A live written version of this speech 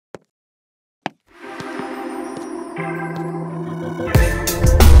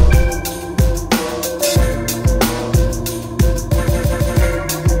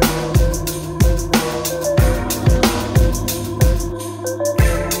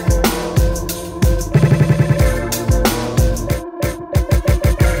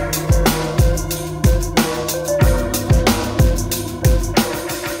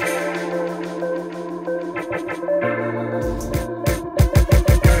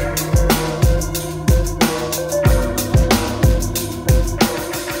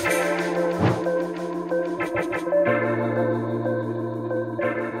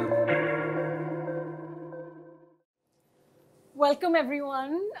Welcome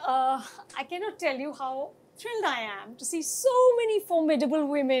everyone. I cannot tell you how thrilled I am to see so many formidable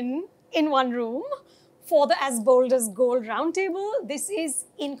women in one room for the As Bold as Gold Roundtable. This is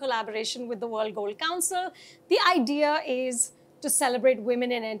in collaboration with the World Gold Council. The idea is to celebrate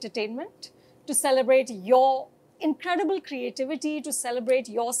women in entertainment, to celebrate your incredible creativity, to celebrate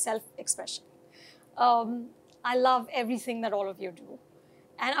your self-expression. I love everything that all of you do.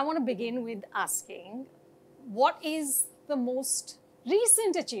 And I want to begin with asking, what is the most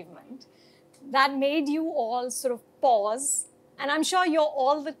recent achievement that made you all sort of pause? And I'm sure you're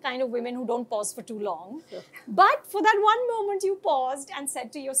all the kind of women who don't pause for too long. Sure. But for that one moment, you paused and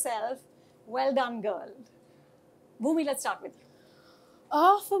said to yourself, well done, girl. Bhumi, let's start with you.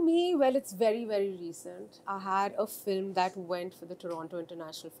 For me, well, it's very, very recent. I had a film that went for the Toronto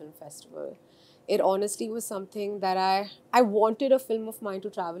International Film Festival. It honestly was something that I wanted a film of mine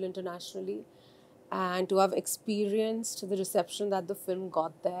to travel internationally and to have experienced the reception that the film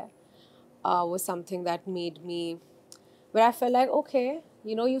got there was something that made me, where I felt like, okay,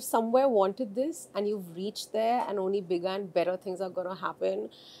 you know, you somewhere wanted this and you've reached there and only bigger and better things are going to happen.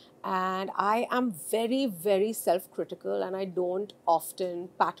 And I am very, very self-critical and I don't often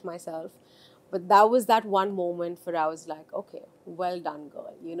pat myself. But that was that one moment where I was like, okay, well done,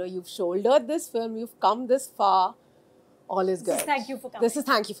 girl. You know, you've shouldered this film, you've come this far, all is good. This is thank you for coming. This is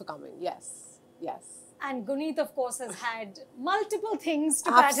thank you for coming, yes, yes. And Guneet, of course, has had multiple things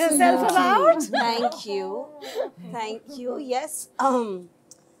to pat herself about. Thank you. Thank you. Yes.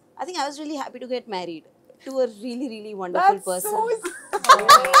 I think I was really happy to get married to a really, really wonderful person. So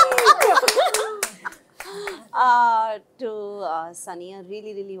to Sunny, a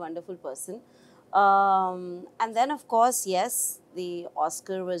really, really wonderful person. And then, of course, yes, the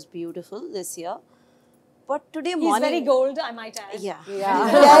Oscar was beautiful this year. But today morning... He's very gold, I might add. Yeah.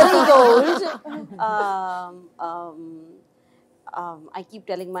 Very gold. I keep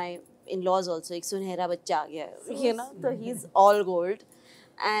telling my in-laws also, ek sunhera bachcha aa gaya. You know, so he's all gold.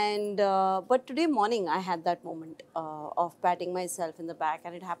 And but today morning, I had that moment of patting myself in the back,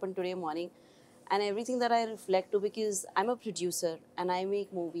 and it happened today morning. And everything that I reflect to, because I'm a producer and I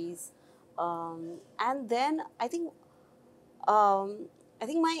make movies. And then I think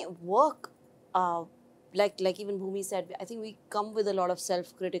my work, like even Bhumi said, I think we come with a lot of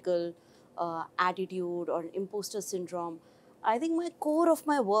self-critical attitude or imposter syndrome. I think my core of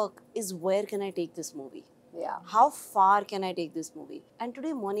my work is, where can I take this movie? Yeah. How far can I take this movie? And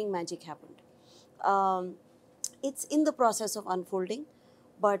today morning magic happened. It's in the process of unfolding,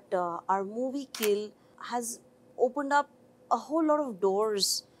 but our movie Kill has opened up a whole lot of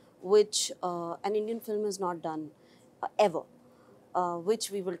doors which an Indian film has not done ever.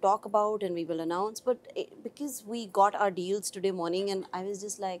 Which we will talk about and we will announce. But because we got our deals today morning, and I was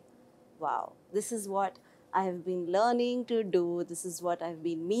just like, wow, this is what I have been learning to do. This is what I've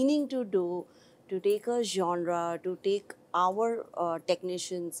been meaning to do, to take a genre, to take our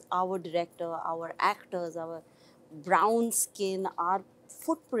technicians, our director, our actors, our brown skin, our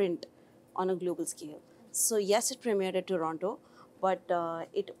footprint on a global scale. So yes, it premiered at Toronto, but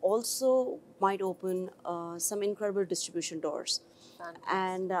it also might open some incredible distribution doors. Fantastic.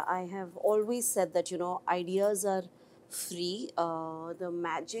 And I have always said that, you know, ideas are free. The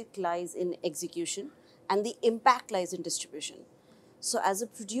magic lies in execution and the impact lies in distribution. So as a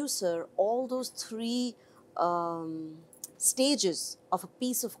producer, all those three stages of a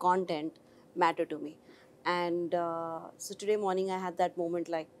piece of content matter to me. And so today morning I had that moment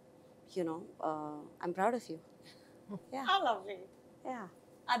like, you know, I'm proud of you. Yeah. How lovely. Yeah.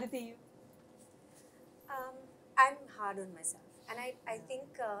 Aditi, you? I'm hard on myself. And I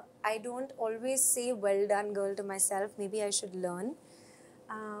think I don't always say, well done, girl, to myself. Maybe I should learn.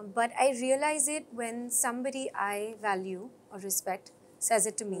 But I realize it when somebody I value or respect says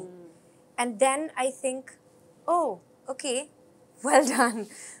it to me. And then I think, oh, okay, well done.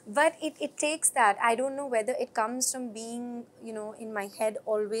 But it takes that. I don't know whether it comes from being, you know, in my head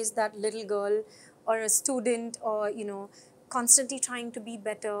always that little girl or a student or, you know, constantly trying to be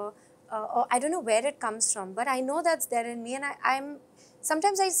better. Or I don't know where it comes from, but I know that's there in me, and I'm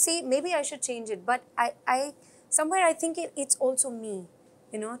sometimes I say maybe I should change it, but I somewhere I think it's also me,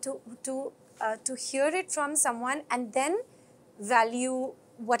 you know, to hear it from someone and then value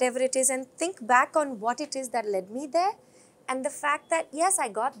whatever it is and think back on what it is that led me there, and the fact that yes, I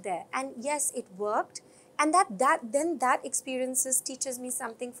got there, and yes, it worked, and then that experiences teaches me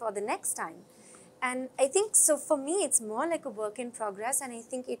something for the next time. And I think, so for me, it's more like a work in progress. And I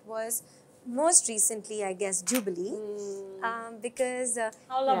think it was most recently, I guess, Jubilee. Because...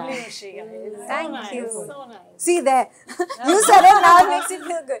 How lovely was she, guys? Thank you. So nice. See there. You said it, now it makes it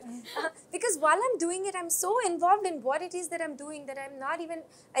feel good. Because while I'm doing it, I'm so involved in what it is that I'm doing that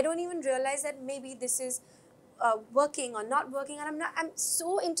I don't even realize that maybe this is working or not working. And I'm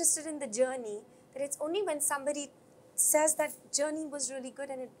so interested in the journey that it's only when somebody says that journey was really good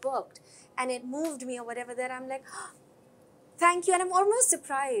and it worked and it moved me or whatever that I'm like, oh, thank you. And I'm almost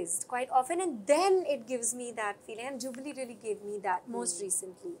surprised quite often. And then it gives me that feeling. And Jubilee really gave me that most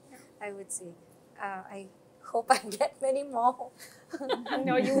recently, I would say. I hope I get many more.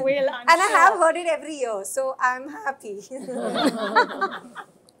 No, you will, I'm and sure. I have heard it every year, so I'm happy.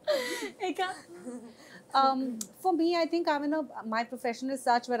 Eka? For me, I think my profession is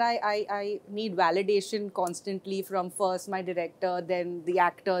such where I need validation constantly from first my director, then the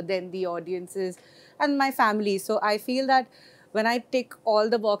actor, then the audiences, and my family. So I feel that when I tick all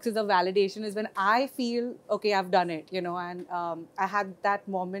the boxes of validation is when I feel, okay, I've done it, you know, and I had that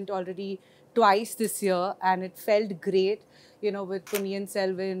moment already twice this year, and it felt great, you know, with Ponniyin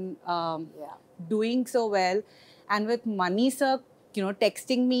Selvan doing so well, and with Mani sir, you know,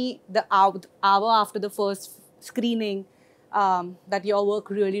 texting me the hour after the first screening that your work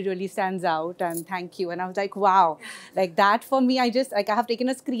really, really stands out and thank you. And I was like, wow, like that for me, I have taken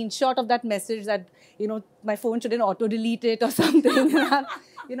a screenshot of that message that, you know, my phone shouldn't auto-delete it or something.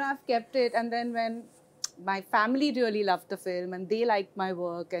 I've kept it. And then when my family really loved the film and they liked my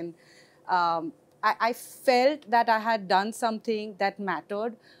work, and I felt that I had done something that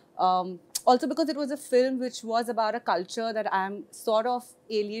mattered. Also because it was a film which was about a culture that I'm sort of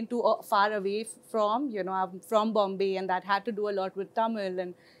alien to, far away from. You know, I'm from Bombay, and that had to do a lot with Tamil.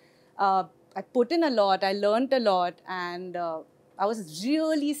 And I put in a lot, I learned a lot, and I was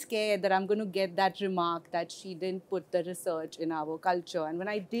really scared that I'm going to get that remark that she didn't put the research in our culture. And when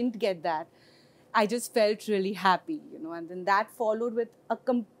I didn't get that, I just felt really happy, you know. And then that followed with a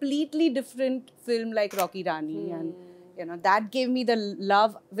completely different film like Rocky Rani. And you know, that gave me the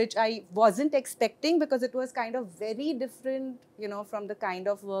love which I wasn't expecting, because it was kind of very different, you know, from the kind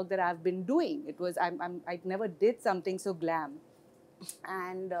of work that I've been doing. It was, I never did something so glam.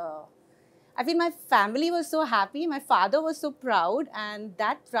 And I feel my family was so happy. My father was so proud, and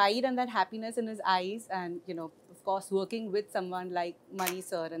that pride and that happiness in his eyes. And, you know, of course, working with someone like Mani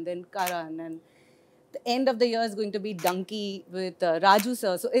sir and then Karan, and the end of the year is going to be Donkey with Raju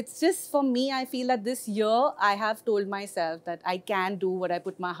sir. So it's just, for me, I feel that this year I have told myself that I can do what I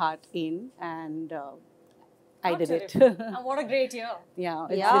put my heart in, and I did it. And what a great year. Yeah,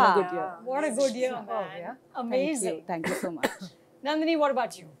 it's been a good year. What a good year, man. Yeah. Amazing. Thank you so much. Nandini, what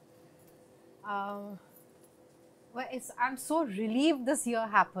about you? Well, I'm so relieved this year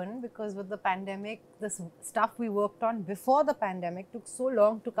happened, because with the pandemic, this stuff we worked on before the pandemic took so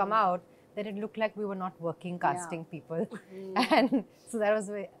long to come out that it looked like we were not working, casting people. And so that was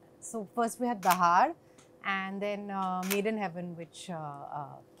very, so first we had Dahar, and then Made in Heaven, which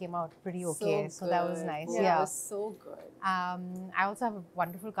came out pretty okay. So that was nice. Yeah, it was so good. I also have a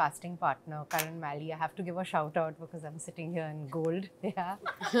wonderful casting partner, Karan Mali. I have to give a shout out because I'm sitting here in gold,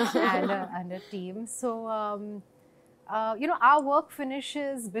 and a team. So, you know, our work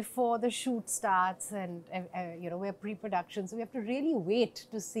finishes before the shoot starts, and you know, we're pre-production, so we have to really wait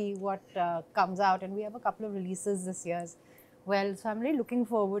to see what comes out. And we have a couple of releases this year as well. So I'm really looking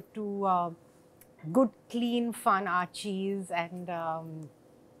forward to good, clean, fun Archies and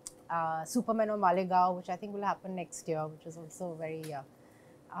Superman or Malegaon, which I think will happen next year, which is also very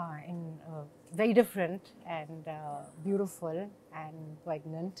very different and beautiful and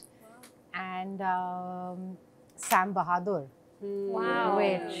poignant. And Sam Bahadur, Wow.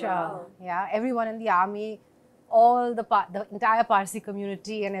 which yeah, everyone in the army, all the entire Parsi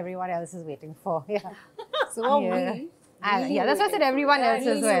community and everyone else is waiting for. Yeah. So are Yeah. we. And yeah, that's why I said everyone else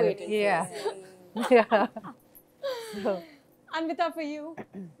as well. Yeah. Yeah. So, Anvita, for you?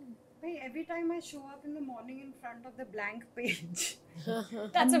 Every time I show up in the morning in front of the blank page,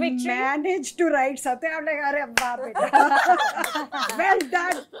 That's a victory. manage to write something, I'm like, "Arey baap beta." Well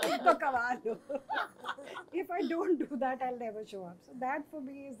done. To kamal ho. If I don't do that, I'll never show up. So that for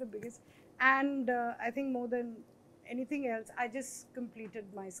me is the biggest. And I think more than anything else, I just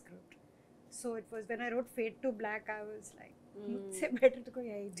completed my script. So it was when I wrote Fade to Black, I was like, "Mujhse better to koi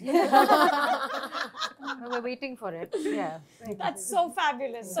hai hi nahi." we're waiting for it. Yeah. That's so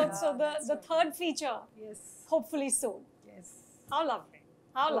fabulous. So the third feature, Yes. hopefully soon. Yes. How lovely.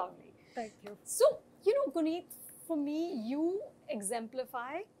 How lovely. Thank you. So, you know, Guneet, for me, you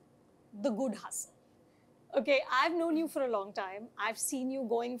exemplify the good hustle. Okay, I've known you for a long time. I've seen you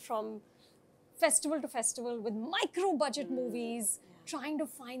going from festival to festival with micro budget movies, trying to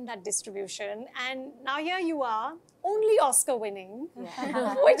find that distribution. And now here you are, only Oscar winning,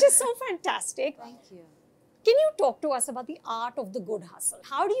 which is so fantastic. Thank you. Can you talk to us about the art of the good hustle?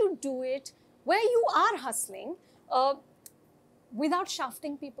 How do you do it where you are hustling without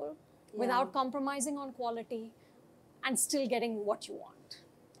shafting people, without compromising on quality, and still getting what you want?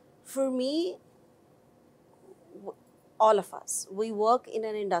 For me, all of us, we work in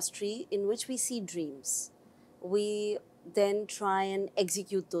an industry in which we see dreams. We then try and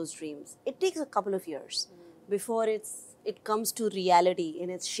execute those dreams. It takes a couple of years before it comes to reality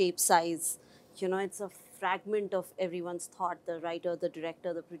in its shape, size. You know, it's a fragment of everyone's thought, the writer, the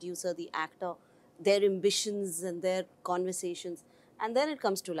director, the producer, the actor, their ambitions and their conversations. And then it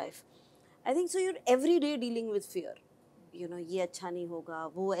comes to life. I think so you're every day dealing with fear. You know, ye acha nahi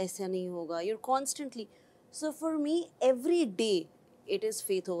hoga, wo aisa nahi hoga. You're constantly. So for me, every day it is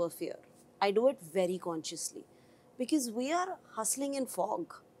faith over fear. I do it very consciously because we are hustling in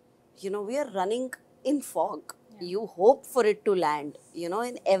fog. You know, we are running in fog. You hope for it to land, you know,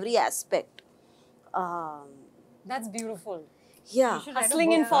 in every aspect. That's beautiful. Yeah.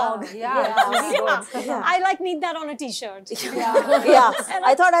 Hustling in fog. I need that on a t-shirt. Yeah.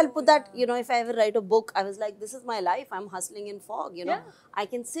 I thought I'll put that, you know, if I ever write a book, I was like, this is my life. I'm hustling in fog, you know. I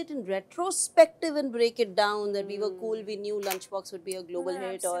can sit in retrospective and break it down that we were cool. We knew Lunchbox would be a global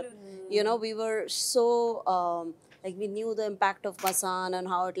hit. Or, you know, we were so, like we knew the impact of Masan and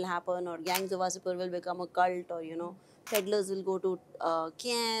how it'll happen, or Gangs of Wasseypur will become a cult, or, you know, Peddlers will go to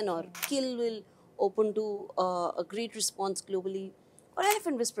Cannes, or Kill will open to a great response globally, or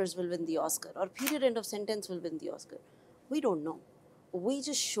Elephant Whispers will win the Oscar, or Period End of Sentence will win the Oscar. We don't know. We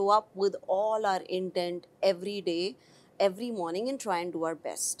just show up with all our intent every day, every morning, and try and do our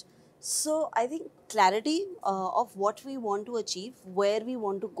best. So I think clarity of what we want to achieve, where we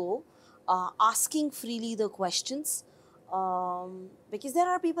want to go, asking freely the questions, because there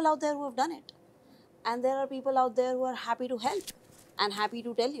are people out there who have done it. And there are people out there who are happy to help and happy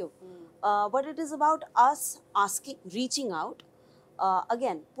to tell you. But it is about us asking, reaching out,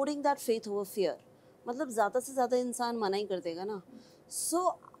 again, putting that faith over fear. मतलब ज़्यादा से ज़्यादा इंसान मना ही कर देगा ना.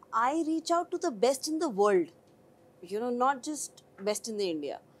 So I reach out to the best in the world, you know, not just best in the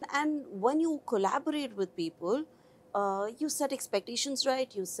India. And when you collaborate with people, you set expectations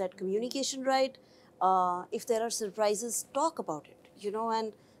right, you set communication right. If there are surprises, talk about it, you know,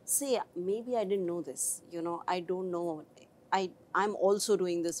 and say, maybe I didn't know this, you know, I don't know. I'm also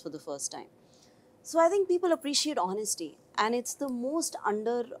doing this for the first time. So I think people appreciate honesty, and it's the most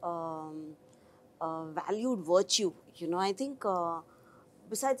valued virtue. You know, I think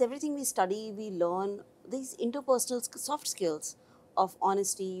besides everything we study, we learn these interpersonal soft skills of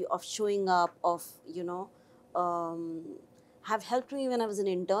honesty, of showing up, of, you know, have helped me when I was an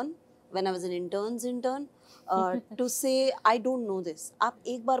intern, when I was an intern's intern, to say, I don't know this. Aap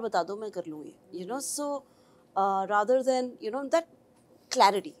ek baar bata do, main kar lungi. You know, so rather than, you know, that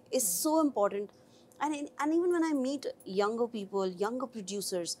clarity is so important. And even when I meet younger people, younger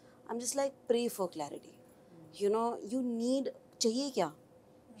producers, I'm just like, pray for clarity. You know, you need, chahiye kya?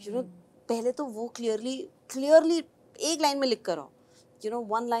 You know, pehle to wo clearly, ek line mein likh kar aao. You know,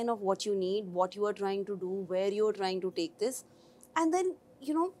 one line of what you need, what you are trying to do, where you are trying to take this. And then,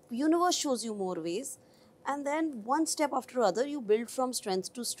 you know, universe shows you more ways. And then one step after other, you build from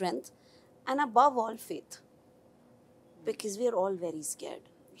strength to strength. And above all, faith. Because we are all very scared,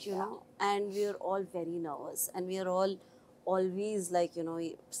 you know, and we are all very nervous, and we are all always like, you know,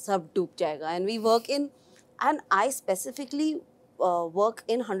 sab doob jayega. And we work in, and I specifically work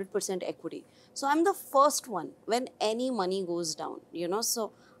in 100% equity. So I'm the first one when any money goes down, you know,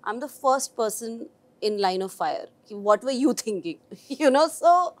 so I'm the first person in line of fire. What were you thinking? You know,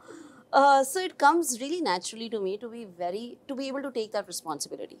 so it comes really naturally to me to be able to take that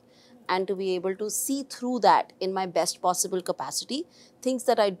responsibility and to be able to see through that in my best possible capacity, things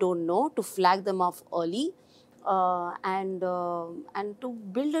that I don't know, to flag them off early, and to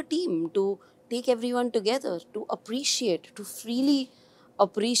build a team, to take everyone together, to appreciate, to freely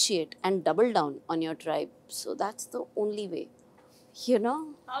appreciate and double down on your tribe. So that's the only way. You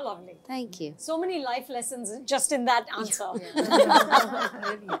know? How lovely. Thank you. So many life lessons just in that answer.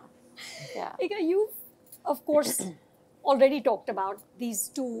 Yeah. Eka, you've, of course, already talked about these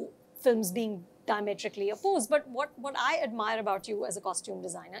two films being diametrically opposed. But what I admire about you as a costume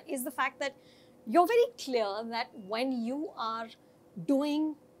designer is the fact that you're very clear that when you are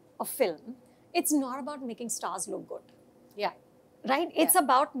doing a film, it's not about making stars look good. Yeah. Right? It's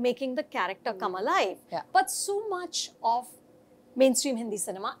about making the character come alive. Yeah. But so much of mainstream Hindi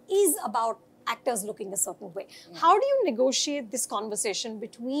cinema is about actors looking a certain way. Yeah. How do you negotiate this conversation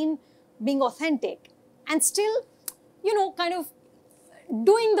between being authentic and still, you know, kind of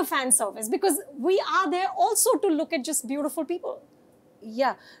doing the fan service, because we are there also to look at just beautiful people.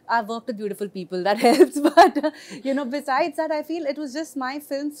 Yeah, I've worked with beautiful people, that helps. But, you know, besides that, I feel it was just my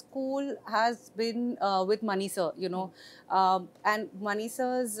film school has been with Mani sir, you know. And Mani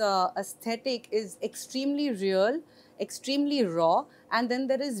sir's aesthetic is extremely real, extremely raw. And then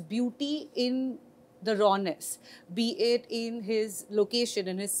there is beauty in the rawness, be it in his location,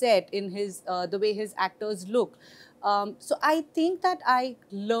 in his set, in his the way his actors look. So I think that I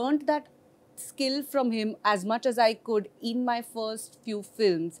learned that skill from him as much as I could in my first few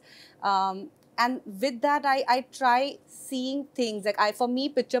films. And with that, I try seeing things like for me,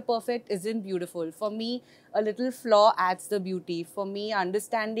 picture perfect isn't beautiful. For me, a little flaw adds the beauty. For me,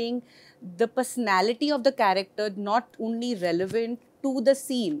 understanding the personality of the character, not only relevant to the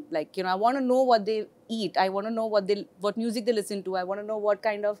scene. Like, you know, I want to know what they eat. I want to know what music they listen to. I want to know what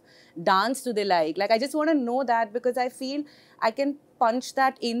kind of dance do they like. Like, I just want to know that, because I feel I can punch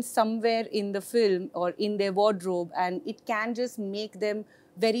that in somewhere in the film or in their wardrobe, and it can just make them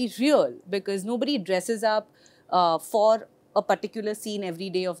very real, because nobody dresses up for a particular scene every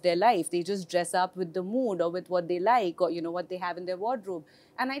day of their life. They just dress up with the mood or with what they like, or, you know, what they have in their wardrobe.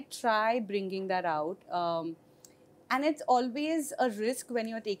 And I try bringing that out. And it's always a risk when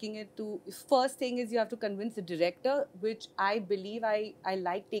you're taking it to, first thing is you have to convince the director, which I believe I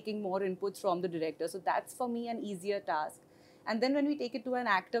like taking more inputs from the director. So that's for me an easier task. And then when we take it to an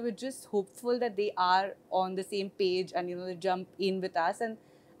actor, we're just hopeful that they are on the same page and, you know, they jump in with us. And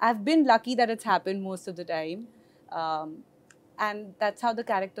I've been lucky that it's happened most of the time. And that's how the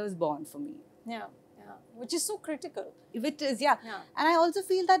character is born for me. Yeah, yeah. Which is so critical. Which is, yeah. And I also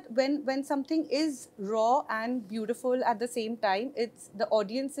feel that when something is raw and beautiful at the same time, it's the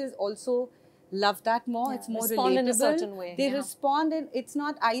audiences also love that more. Yeah, it's more respond relatable. In a certain way. They respond, and it's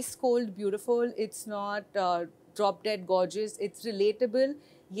not ice cold beautiful. It's not drop dead gorgeous. It's relatable,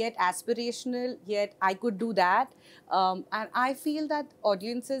 yet aspirational, yet I could do that. And I feel that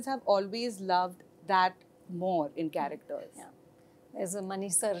audiences have always loved that more in characters. Yeah. There's a Mani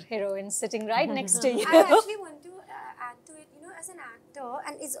sir heroine sitting right next to you. I actually want to add to it, you know, as an actor,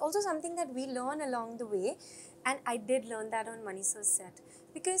 and it's also something that we learn along the way, and I did learn that on Mani sir's set,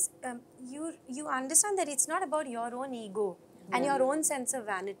 because you understand that it's not about your own ego and your own sense of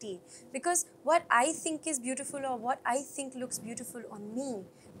vanity, because what I think is beautiful or what I think looks beautiful on me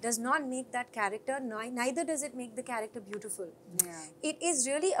does not make that character, neither does it make the character beautiful. Yeah. It is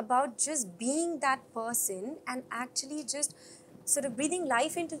really about just being that person and actually just sort of breathing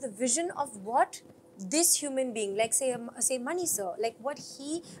life into the vision of what this human being, like say Mani sir, like what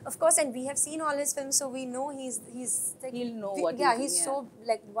he, of course, and we have seen all his films, so we know he's like, he'll know what he's so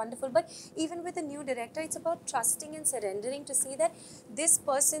like wonderful. But even with a new director, it's about trusting and surrendering to say that this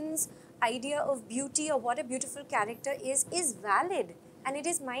person's idea of beauty or what a beautiful character is valid. And it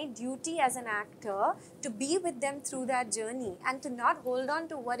is my duty as an actor to be with them through that journey and to not hold on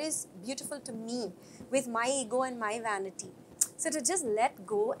to what is beautiful to me with my ego and my vanity. So to just let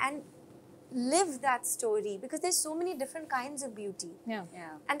go and live that story, because there's so many different kinds of beauty. Yeah.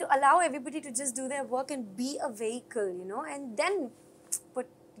 And to allow everybody to just do their work and be a vehicle, you know, and then put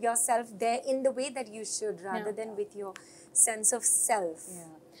yourself there in the way that you should, rather than with your sense of self. Yeah.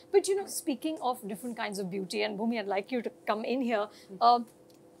 But, you know, speaking of different kinds of beauty, and Bhumi, I'd like you to come in here.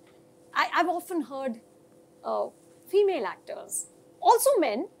 I've often heard female actors, also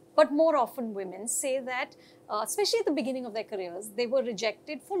men, but more often women, say that, especially at the beginning of their careers, they were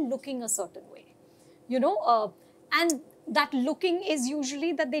rejected for looking a certain way. You know, and that looking is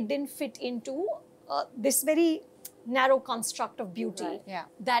usually that they didn't fit into this very narrow construct of beauty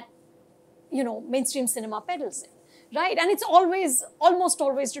that, you know, mainstream cinema peddles in. Right? And it's almost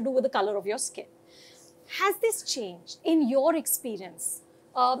always to do with the color of your skin. Has this changed in your experience?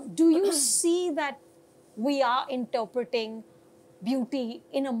 Do you see that we are interpreting beauty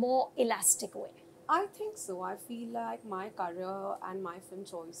in a more elastic way? I think so. I feel like my career and my film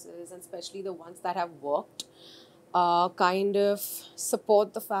choices, and especially the ones that have worked, kind of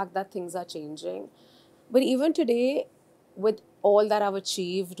support the fact that things are changing. But even today, with all that I've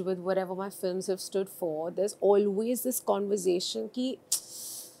achieved, with whatever my films have stood for, there's always this conversation ki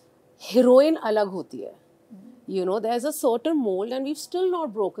heroine alag hoti hai. You know, there's a certain mold and we've still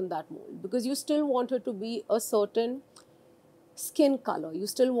not broken that mold, because you still want her to be a certain skin color, you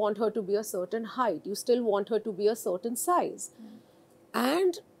still want her to be a certain height, you still want her to be a certain size.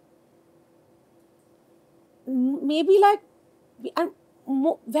 And maybe like, and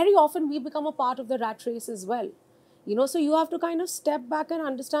very often we become a part of the rat race as well. You know, so you have to kind of step back and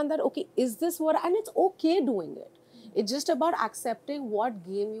understand that, okay, is this what, and it's okay doing it. It's just about accepting what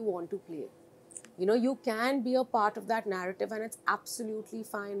game you want to play. You know, you can be a part of that narrative, and it's absolutely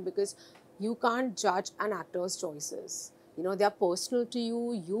fine, because you can't judge an actor's choices. You know, they're personal to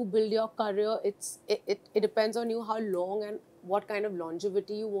you. You build your career. It depends on you how long and what kind of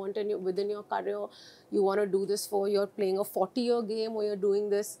longevity you want within your career. You want to do this for, you're playing a 40-year game, or you're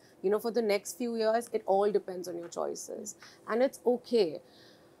doing this, you know, for the next few years. It all depends on your choices. And it's okay.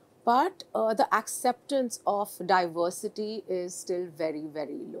 But the acceptance of diversity is still very,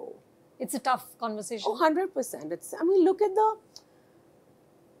 very low. It's a tough conversation. Oh, 100%. It's, I mean, look at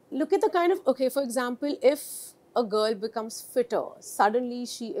the kind of, okay, for example, if a girl becomes fitter, suddenly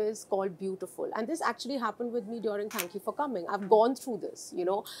she is called beautiful. And this actually happened with me during Thank You for Coming. I've gone through this, you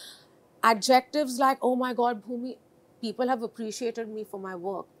know. Adjectives like, oh my God, Bhumi, people have appreciated me for my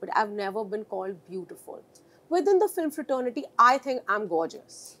work, but I've never been called beautiful. Within the film fraternity, I think I'm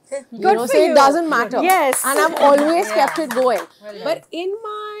gorgeous. You know, so it doesn't matter. Yes. And I've always kept it going. Well But in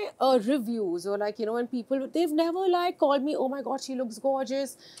my reviews, or like, you know, when people, they've never like called me, oh my God, she looks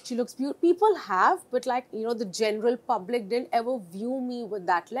gorgeous, she looks beautiful. People have, but like, you know, the general public didn't ever view me with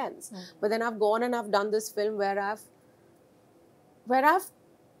that lens. But then I've gone and I've done this film where I've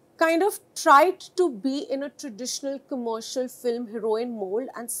kind of tried to be in a traditional commercial film heroine mold,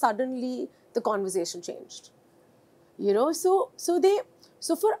 and suddenly the conversation changed. You know, so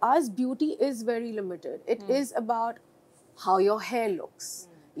for us, beauty is very limited. It is about how your hair looks.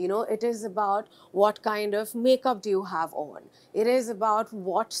 You know, it is about what kind of makeup do you have on. It is about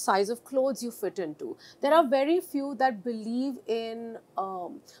what size of clothes you fit into. There are very few that believe in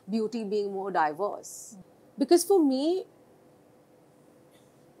beauty being more diverse. Because for me,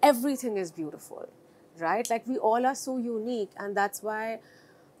 everything is beautiful, right? Like, we all are so unique, and that's why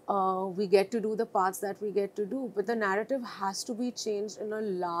we get to do the parts that we get to do. But the narrative has to be changed in a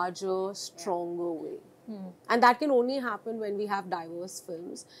larger, stronger way. And that can only happen when we have diverse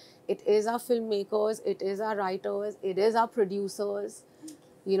films. It is our filmmakers, it is our writers, it is our producers.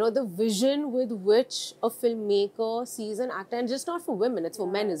 You know, the vision with which a filmmaker sees an actor, and just not for women, it's for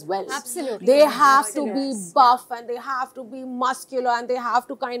men as well. Absolutely. They have to be buff, and they have to be muscular, and they have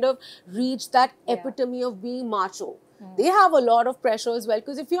to kind of reach that epitome of being macho. They have a lot of pressure as well,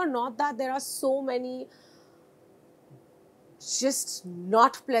 because if you're not that, there are so many just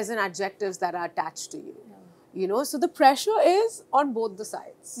not pleasant adjectives that are attached to you. You know, so the pressure is on both the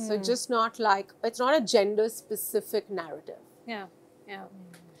sides. So it's just not like, it's not a gender specific narrative. Yeah.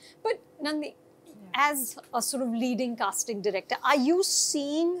 But Nandi, as a sort of leading casting director, are you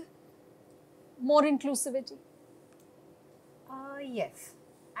seeing more inclusivity? Yes.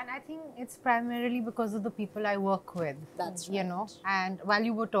 And I think it's primarily because of the people I work with. That's You know, and while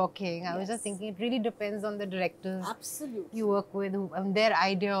you were talking, I was just thinking it really depends on the directors you work with, and their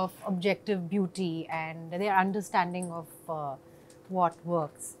idea of objective beauty and their understanding of what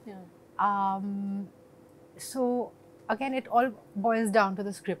works. So again, it all boils down to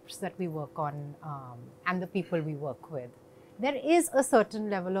the scripts that we work on and the people we work with. There is a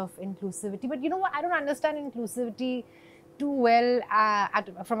certain level of inclusivity, but you know what? I don't understand inclusivity too well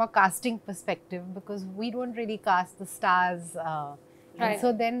from a casting perspective, because we don't really cast the stars, and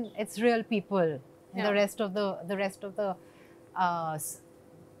so then it's real people. And the rest of the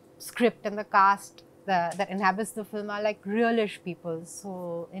script and the cast that inhabits the film are like realish people.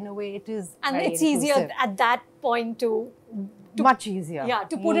 So in a way, it is And very it's easier inclusive. at that point to Much easier.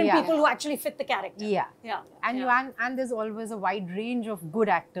 to put in people who actually fit the character. And there's always a wide range of good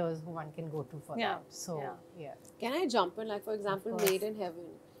actors who one can go to for that. So Can I jump in? Like, for example, Made in Heaven.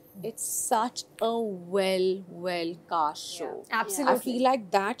 It's such a well cast show. Absolutely. I feel like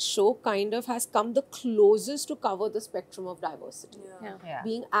that show kind of has come the closest to cover the spectrum of diversity.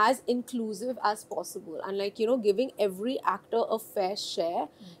 Being as inclusive as possible, and like, you know, giving every actor a fair share.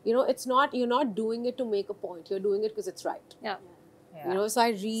 You know, it's not, you're not doing it to make a point, you're doing it because it's right. You know, so I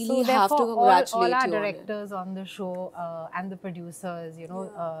really have to congratulate all our you directors on the show and the producers, you know,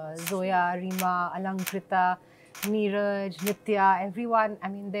 Zoya, Rima, Alankrita, Neeraj, Nitya, everyone, I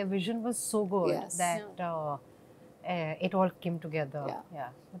mean, their vision was so good that it all came together.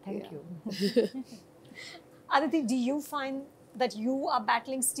 But thank you. Aditi, do you find that you are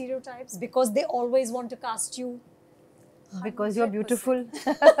battling stereotypes because they always want to cast you? Because you're beautiful.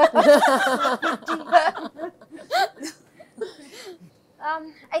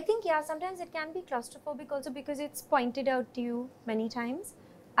 I think, sometimes it can be claustrophobic also, because it's pointed out to you many times.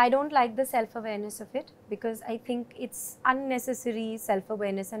 I don't like the self-awareness of it, because I think it's unnecessary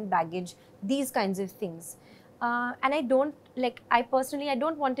self-awareness and baggage, these kinds of things. And I don't, like, I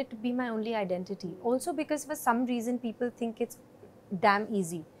don't want it to be my only identity. Also because for some reason people think it's damn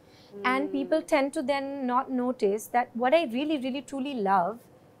easy. And people tend to then not notice that what I really, really, truly love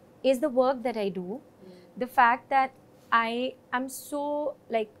is the work that I do. The fact that I am so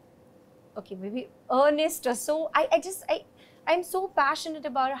like, okay, maybe earnest or so, I'm so passionate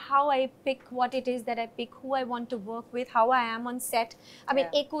about how I pick what it is that I pick, who I want to work with, how I am on set. I mean,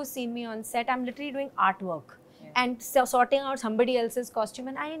 Eko's seen me on set, I'm literally doing artwork. And sorting out somebody else's costume,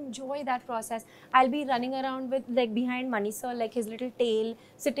 and I enjoy that process. I'll be running around with like behind Mani sir, like his little tail,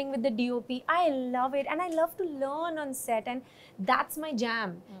 sitting with the DOP. I love it, and I love to learn on set, and that's my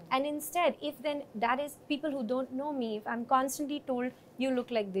jam. And instead, if then that is people who don't know me, if I'm constantly told you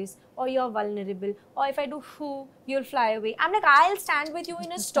look like this, or you're vulnerable, or if I do you'll fly away. I'm like, I'll stand with you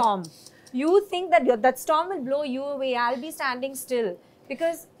in a storm. You think that that storm will blow you away? I'll be standing still,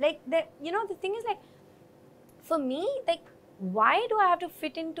 because like the thing is like, for me, like, why do I have to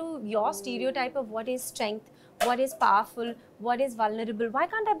fit into your stereotype of what is strength, what is powerful, what is vulnerable? Why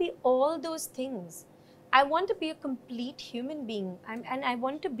can't I be all those things? I want to be a complete human being, and I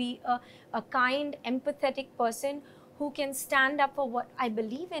want to be a kind, empathetic person who can stand up for what I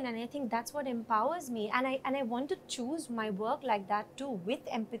believe in, and I think that's what empowers me. And I want to choose my work like that too, with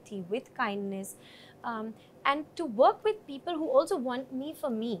empathy, with kindness, and to work with people who also want me for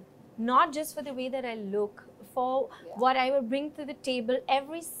me, not just for the way that I look, for what I will bring to the table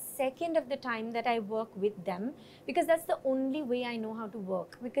every second of the time that I work with them, because that's the only way I know how to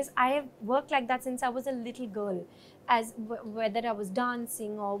work. Because I have worked like that since I was a little girl, as whether I was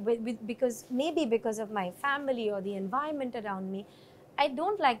dancing or because of my family or the environment around me. I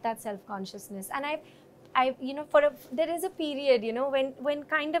don't like that self-consciousness, and I there is a period, when it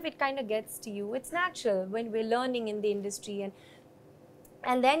kind of gets to you. It's natural when we're learning in the industry,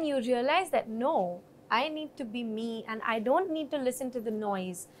 and then you realize that no, I need to be me, and I don't need to listen to the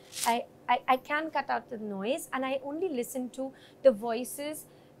noise. I can cut out the noise, and I only listen to the voices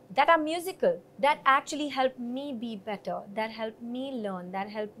that are musical, that actually help me be better, that help me learn, that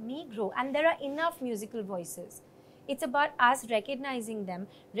help me grow. And there are enough musical voices. It's about us recognizing them,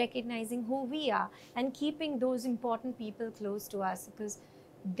 recognizing who we are, and keeping those important people close to us, because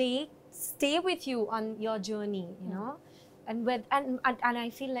they stay with you on your journey, And I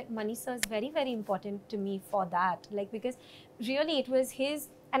feel like Mani sir is very, very important to me for that. Like, because really it was his,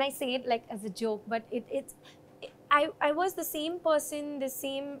 and I say it like as a joke, but I was the same person, the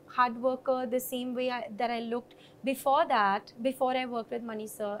same hard worker, the same way that I looked before that, before I worked with Mani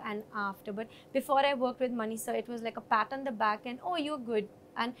sir and after. But before I worked with Mani sir, it was like a pat on the back and, oh, you're good.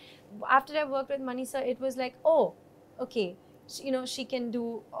 And after I worked with Mani sir, it was like, oh, okay, she can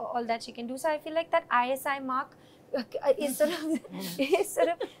do all that she can do. So I feel like that ISI mark is sort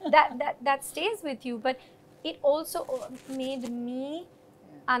of that stays with you, but it also made me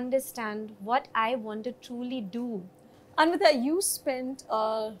understand what I want to truly do. Anvitaa, you spent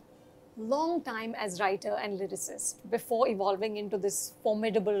a long time as writer and lyricist before evolving into this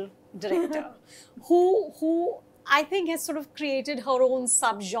formidable director who I think has sort of created her own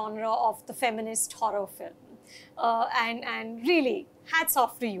subgenre of the feminist horror film, and really hats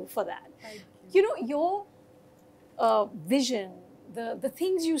off to you for that. Your vision, the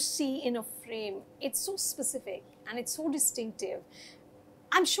things you see in a frame, it's so specific and it's so distinctive.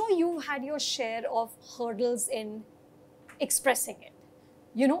 I'm sure you've had your share of hurdles in expressing it,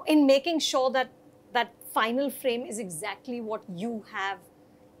 in making sure that that final frame is exactly what you have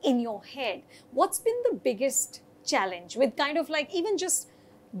in your head. What's been the biggest challenge with kind of like even just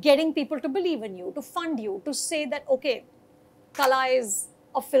getting people to believe in you, to fund you, to say that, okay, Kala is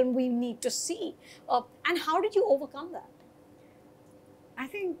a film we need to see, and how did you overcome that? I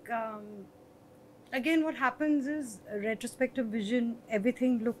think, again, what happens is a retrospective vision,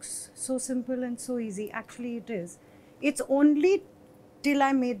 everything looks so simple and so easy. Actually, it is. It's only till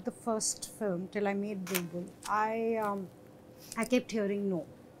I made the first film, till I made Bulbul, I kept hearing no.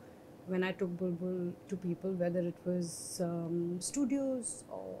 When I took Bulbul to people, whether it was studios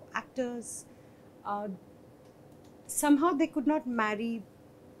or actors, somehow they could not marry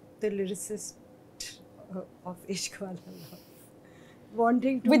the lyricist of Ishq Wala Love,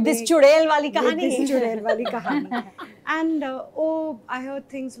 wanting to with this Chudel wali kahani. With this Chudel wali kahani. And I heard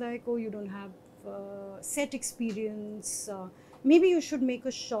things like, oh, you don't have set experience. Maybe you should make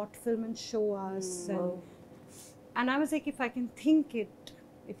a short film and show us. And I was like, if I can think it,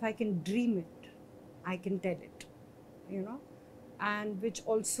 if I can dream it, I can tell it, And which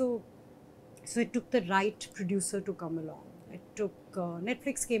also, so it took the right producer to come along. It took,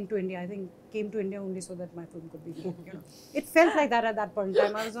 Netflix came to India, I think came to India only so that my film could be made, It felt like that at that point in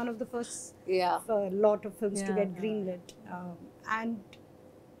time. I was one of the first lot of films to get greenlit. And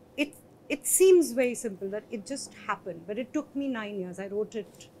it seems very simple that it just happened, but it took me 9 years. I wrote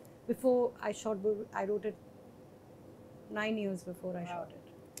it before I shot, I wrote it 9 years before I shot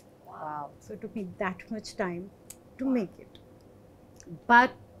it. Wow. So it took me that much time to make it.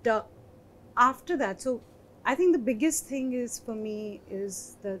 But after that, so I think the biggest thing is for me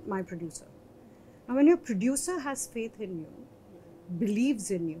is my producer. Now, when your producer has faith in you,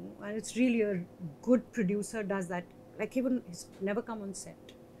 believes in you, and it's really a good producer does that. Like he's never come on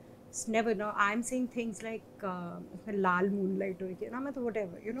set. It's never. No, I'm saying things like "lal moonlight" or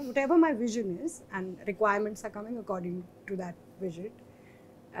whatever. Whatever my vision is, and requirements are coming according to that vision,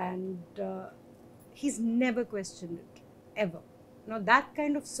 and he's never questioned it ever. Now that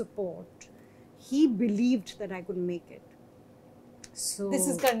kind of support, he believed that I could make it. So This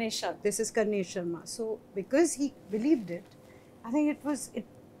is Ganesha. This is Ganesh Sharma. So because he believed it, I think it was it.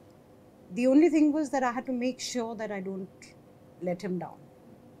 The only thing was that I had to make sure that I don't let him down.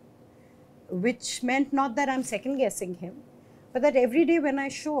 Which meant not that I'm second guessing him, but that every day when I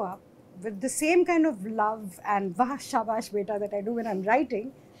show up with the same kind of love and wah shabash beta that I do when I'm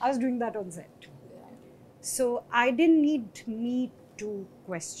writing, I was doing that on set. So I didn't need me to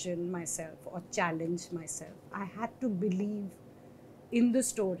question myself or challenge myself. I had to believe in the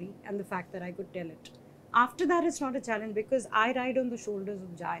story and the fact that I could tell it. After that, it's not a challenge because I ride on the shoulders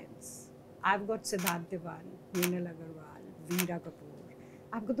of giants. I've got Siddharth Diwan, Neenal Agarwal, Veera Kapoor.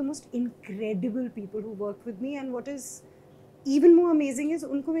 I've got the most incredible people who work with me, and what is even more amazing is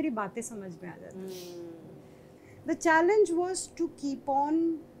unko meri baatein samajh mein aa jati. The challenge was to keep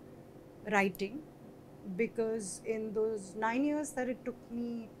on writing, because in those 9 years that it took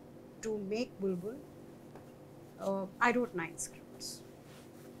me to make Bulbul, I wrote 9 scripts.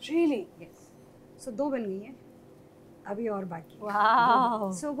 Really? Yes. So 2 ban gayi hai. Abhi aur baki hai.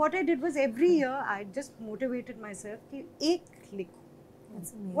 Wow. So what I did was every year I just motivated myself कि एक लिखो.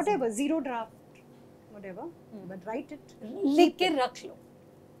 That's amazing. Whatever, 0 draft, whatever, but write it. लिख के रख लो.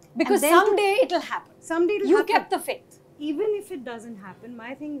 Because And then someday it'll happen. Someday it'll You happen. kept the faith. Even if it doesn't happen,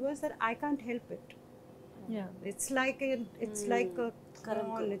 my thing was that I can't help it. Yeah. It's like a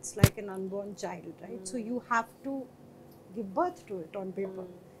thorn, it's like an unborn child, right? So you have to give birth to it on paper.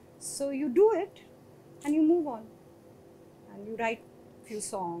 So you do it and you move on. And you write few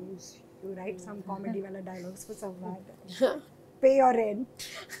songs, you write some comedy wala dialogues for someone, pay your rent,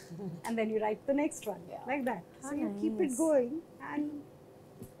 and then you write the next one, like that. So you keep it going, and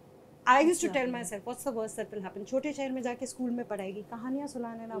I used to tell myself, what's the worst that will happen? छोटे शहर में जाके school में पढ़ाएगी, कहानियाँ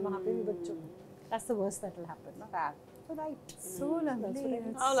सुनाने ना वहाँ पे भी बच्चों को. That's the worst that will happen, no? So write. So lovely. That's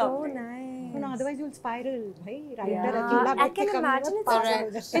That's so nice. No, otherwise you'll spiral, bhai. Writer अकेला I बैठ can के कमरे में imagine it's पागल हो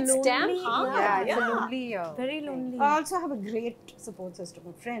जाता है. It's damn hard. Yeah, it's a lonely. Very lonely. I also have a great support system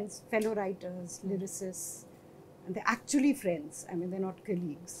of friends, fellow writers, lyricists, and they're actually friends. I mean, they're not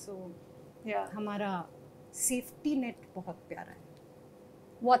colleagues. So, हमारा safety net बहुत प्यारा है.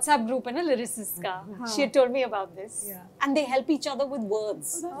 WhatsApp group and a lyricist ka. She had told me about this. Yeah. And they help each other with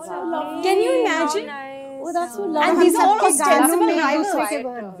words. That's so lovely. Can you imagine? Nice. Oh, that's so And lovely. these are all ostensible गानों में rivals. दूसरे के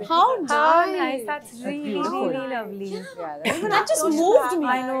words. How How nice. nice. That's really, really lovely. Yeah, That just moved me.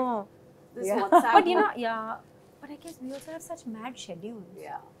 I know. This WhatsApp. But you know, but I guess we also have such mad schedules.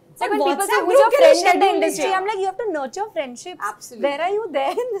 Yeah. It's like when But people say, WhatsApp who's your group friend can in the schedule industry? it. I'm like, you have to nurture friendships. Absolutely. Where are you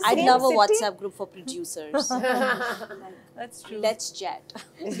there in the I'd same love a city? WhatsApp group for producers. That's true. Let's chat.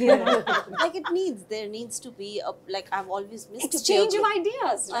 Like there needs to be a, like I've always missed Exchange a of peer group.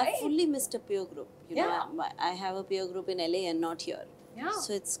 ideas, I've right? fully missed a peer group. You Yeah. know, I have a peer group in LA and not here. Yeah.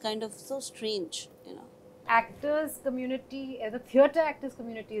 So it's kind of so strange, you know. Actors community, the theatre actors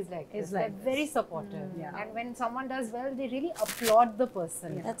community is like this. like They're very supportive. Yeah. And when someone does well, they really applaud the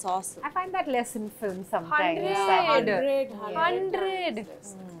person. That's awesome. I find that less in film sometimes.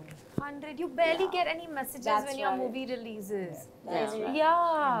 100. You barely get any messages when your movie releases. That's right.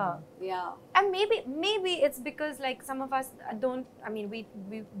 Yeah. Yeah. And maybe it's because like some of us don't. I mean, we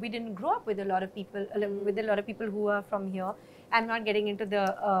didn't grow up with a lot of people who are from here. I'm not getting into the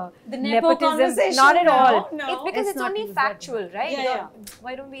nepo nepotism. conversation. Not at all. No. It's because it's not only use that factual, right? Yeah.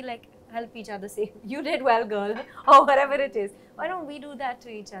 Why don't we like help each other? Say you did well, girl, or whatever it is. Why don't we do that to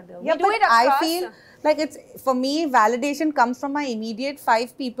each other? Yeah, we do but it across. I feel like it's, for me, validation comes from my immediate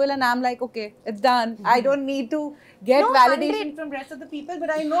 5 people, and I'm like, okay, it's done. I don't need to get No, validation 100. from rest of the people, but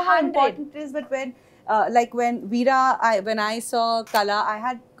I know how 100. important it is. But when, like when Veera, when I saw Kala,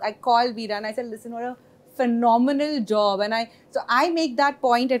 I called Veera and I said, listen, what a phenomenal job. And so I make that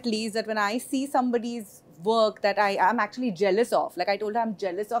point at least, that when I see somebody's work that I am actually jealous of, like I told her, I'm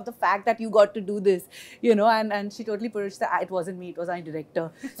jealous of the fact that you got to do this, you know, and she totally put it, it wasn't me, it was my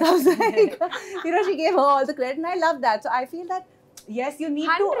director. So I was like, you know, she gave her all the credit, and I love that. So I feel that Yes, you need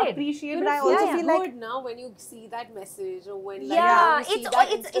 100. to appreciate, But but I it also feels feel like good now when you see that message or when Yeah, you see it's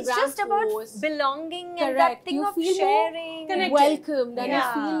that it's Instagram just about post. belonging and Correct. that thing You of feel sharing. connected. welcomed and Yeah.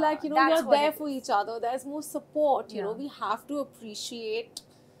 you feel like, you know, That's you're what there it for is. each other. There's more support. You know, Yeah. we have to appreciate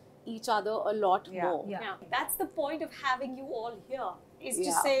each other a lot Yeah. more. Yeah, that's the point of having you all here, is to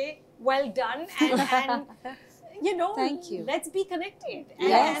Yeah. say, well done, and you know, Thank you. let's be connected. And,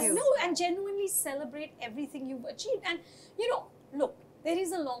 Yes. and, no, and genuinely celebrate everything you've achieved. And, you know, look, there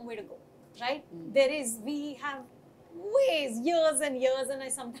is a long way to go, right? We have years and years, and I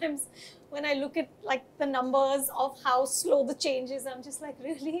sometimes, when I look at like the numbers of how slow the change is, I'm just like,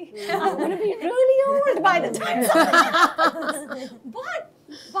 really? I'm going to be really old by the time.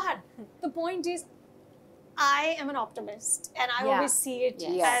 But the point is, I am an optimist, and I Yeah. always see it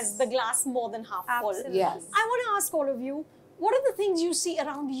Yes. as the glass more than half full. Absolutely. Yes. I want to ask all of you, what are the things you see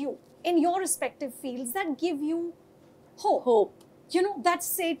around you in your respective fields that give you hope? Hope. You know, that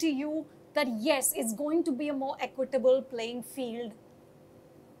say to you that yes, it's going to be a more equitable playing field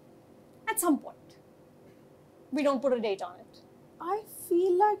at some point. We don't put a date on it. I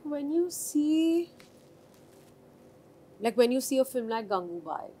feel like when you see a film like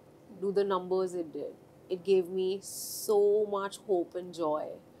Gangubai do the numbers it did, it gave me so much hope and joy.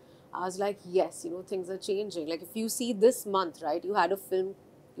 I was like, yes, you know, things are changing. Like if you see this month, right, you had a film,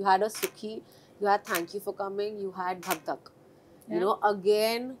 you had a Sukhi, you had Thank You for Coming, you had Bhatnagar. You know,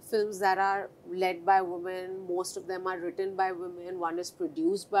 again, films that are led by women, most of them are written by women, one is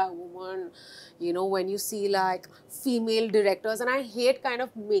produced by a woman. You know, when you see like female directors, and I hate kind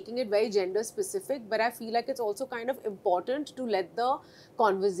of making it very gender specific, but I feel like it's also kind of important to let the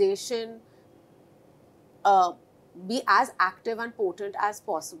conversation be as active and potent as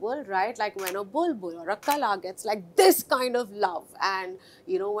possible, right? Like when a Bulbul or a Kala gets like this kind of love, and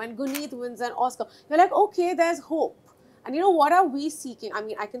you know, when Guneet wins an Oscar, you're like, okay, there's hope. And you know, what are we seeking? I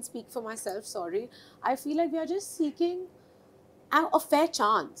mean, I can speak for myself, sorry. I feel like we are just seeking a fair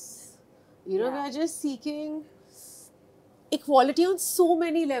chance. You know, we are just seeking equality on so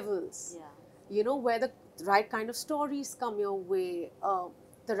many levels. Yeah. You know, where the right kind of stories come your way,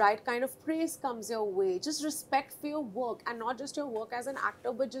 the right kind of praise comes your way. Just respect for your work, and not just your work as an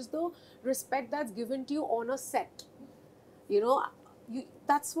actor, but just the respect that's given to you on a set. You know,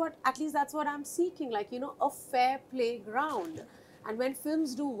 that's what I'm seeking, like, you know, a fair playground. And when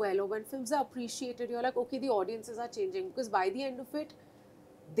films do well, or when films are appreciated, you're like, okay, the audiences are changing, because by the end of it,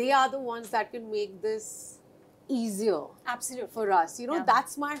 they are the ones that can make this easier for us. You know,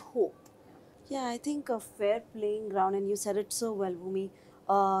 that's my hope. Yeah, I think a fair playing ground, and you said it so well, Bhumi,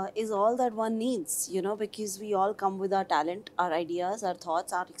 is all that one needs, you know, because we all come with our talent, our ideas, our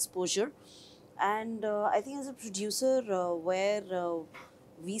thoughts, our exposure. And I think as a producer, where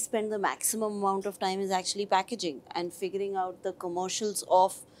we spend the maximum amount of time is actually packaging and figuring out the commercials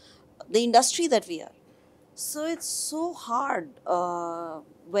of the industry that we are. So it's so hard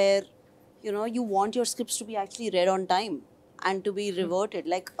where, you know, you want your scripts to be actually read on time and to be reverted.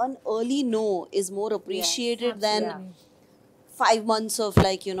 Like an early no is more appreciated than 5 months of,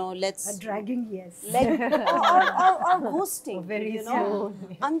 like, you know, let's... Dragging, yes. or ghosting, Very you know.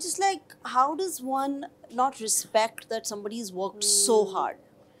 I'm just like, how does one not respect that somebody's worked so hard?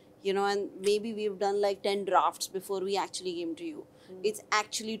 You know, and maybe we've done like 10 drafts before we actually came to you. It's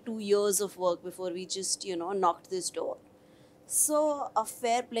actually 2 years of work before we just, you know, knocked this door. So a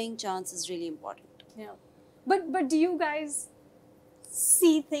fair playing chance is really important. Yeah. But do you guys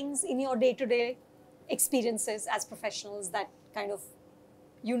see things in your day-to-day experiences as professionals that kind of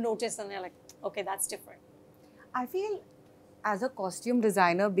you notice and they're like, okay, that's different? I feel as a costume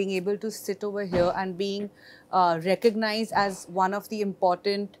designer, being able to sit over here and being recognized as one of the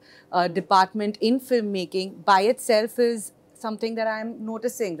important department in filmmaking by itself is something that I'm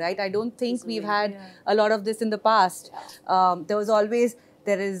noticing, right? I don't think we've had a lot of this in the past. There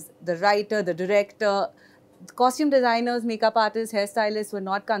is the writer, the director, costume designers, makeup artists, hairstylists were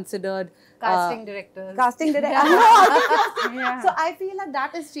not considered. Casting directors. Casting directors. So I feel like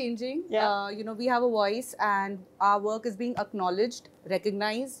that is changing. You know, we have a voice and our work is being acknowledged,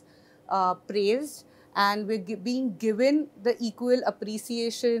 recognized, praised, and we're being given the equal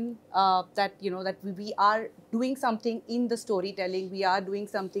appreciation that, you know, that we are doing something in the storytelling, we are doing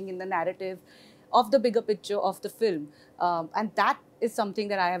something in the narrative of the bigger picture of the film. And that is something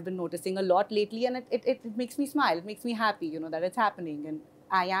that I have been noticing a lot lately, and it makes me smile, it makes me happy, you know, that it's happening and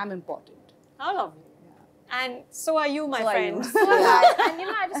I am important. How lovely. And so are you, my friend. And you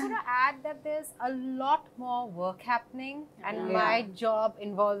know, I just want to add that there's a lot more work happening, and my job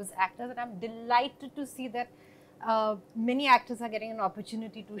involves actors, and I'm delighted to see that many actors are getting an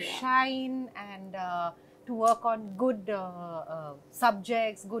opportunity to shine and to to work on good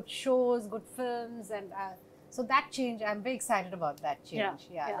subjects, good shows, good films, and so that change, I'm very excited about that change.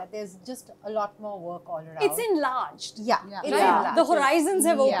 Yeah. That there's just a lot more work all around. It's enlarged. Yeah, it's Right? enlarged. The horizons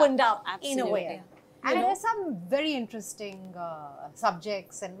have opened up in a Absolutely. way. And there's some very interesting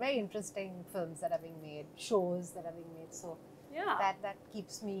subjects and very interesting films that are being made, shows that are being made. So that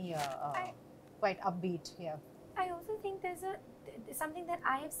keeps me quite upbeat. Yeah. I also think there's something that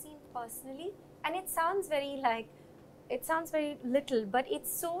I have seen personally, and it sounds very little, but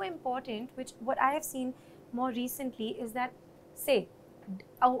it's so important, which what I have seen more recently is that, say,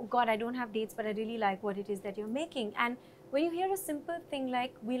 oh God, I don't have dates, but I really like what it is that you're making. And when you hear a simple thing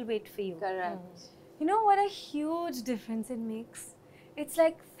like, we'll wait for you. Correct. You know what a huge difference it makes? It's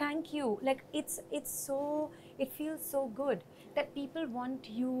like, thank you. Like, it feels so good that people want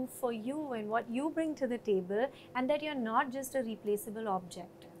you for you and what you bring to the table, and that you're not just a replaceable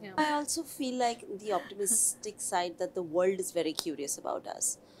object. Yeah. I also feel like the optimistic side that the world is very curious about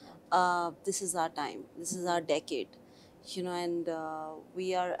us. This is our time. This is our decade, and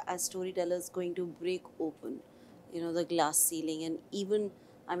we are, as storytellers, going to break open, the glass ceiling. And even,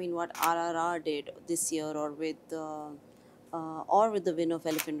 what RRR did this year, or with the win of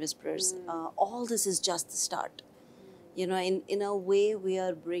Elephant Whisperers, all this is just the start. In a way, we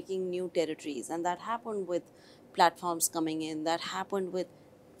are breaking new territories, and that happened with platforms coming in. That happened with,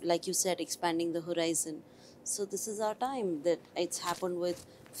 like you said, expanding the horizon. So this is our time. That it's happened with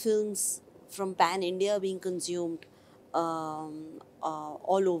films from pan India being consumed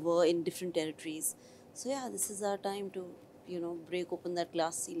all over in different territories. So yeah, this is our time to break open that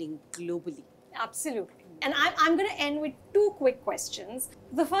glass ceiling globally. Absolutely. And I'm going to end with two quick questions.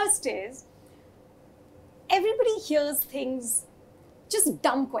 The first is, everybody hears things, just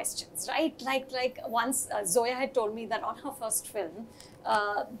dumb questions, right? Like once Zoya had told me that on her first film,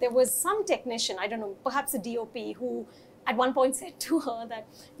 there was some technician, I don't know, perhaps a DOP, who at one point said to her that,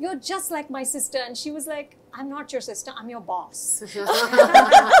 you're just like my sister. And she was like, I'm not your sister, I'm your boss. So I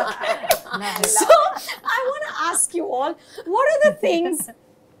want to ask you all, what are the things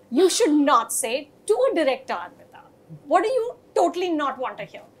you should not say to a director, Anvita? What do you totally not want to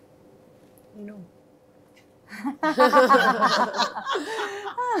hear? No.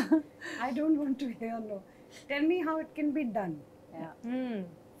 I don't want to hear no. Tell me how it can be done. Yeah.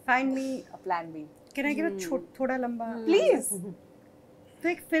 Find me A plan B. Can I give a थोड़ा लंबा? Please. तो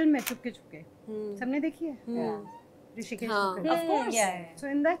एक film है चुपके चुपके. सबने देखी है? Yeah. Rishikesh हाँ. Kapoor. Of course. Yeah. So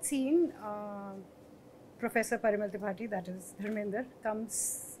in that scene, Professor Parimal Tripathi, that is Dharmender,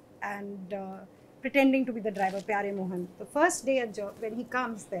 comes and pretending to be the driver, Pyare Mohan. The first day at job, when he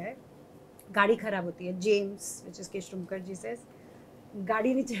comes there, गाड़ी खराब होती है. James, which is Keshru Mukherjee, says,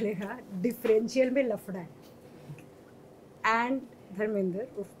 गाड़ी नहीं चलेगा, differential में लफड़ा है. And Dharmender,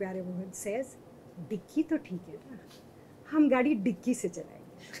 उर्फ प्यारे मोहन, says, डिक्की तो ठीक है ना, हम गाड़ी डिक्की से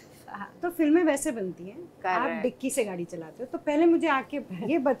चलाएंगे. तो फिल्में वैसे बनती हैं, आप डिक्की से गाड़ी चलाते हो, तो पहले मुझे आके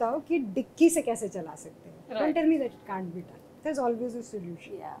ये बताओ कि डिक्की से कैसे चला सकते हैं. Don't tell me that it can't be done. There's always a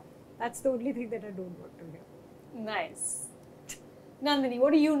solution. Yeah. That's the only thing that I don't want to hear. Nice. Nandini,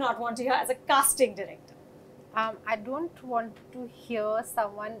 what do you not want to hear as a casting director? I don't want to hear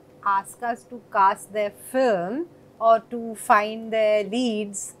someone ask us to cast their film or to find their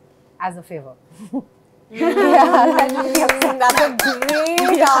leads as a favor. That's a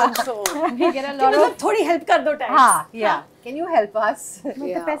great answer. We get a lot of. थोड़ी help कर दो times. हाँ, yeah. Can you help us?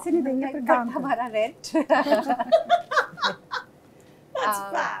 मैं तो पैसे नहीं देंगे पर Cut काम करो. हमारा rent. That's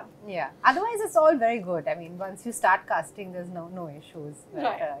fab. Yeah. Otherwise, it's all very good. I mean, once you start casting, there's no issues. But,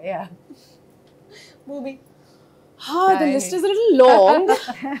 Right. Yeah. Bhumi. The list is a little long,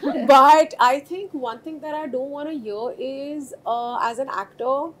 but I think one thing that I don't want to hear is, as an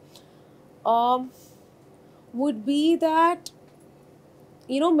actor, would be that,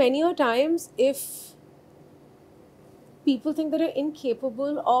 many a times if people think that you're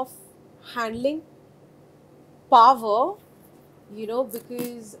incapable of handling power,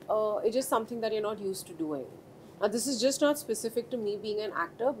 because it's just something that you're not used to doing. Now, this is just not specific to me being an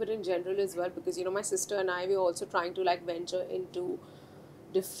actor, but in general as well, because, my sister and I, we're also trying to venture into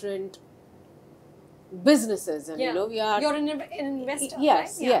different businesses. And, we are... You're an investor,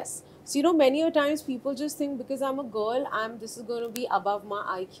 Yes, right? yes. So, many a times people just think because I'm a girl, this is going to be above my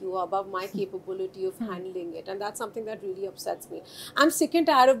IQ, above my capability of handling it. And that's something that really upsets me. I'm sick and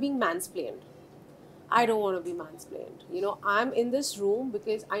tired of being mansplained. I don't want to be mansplained. I'm in this room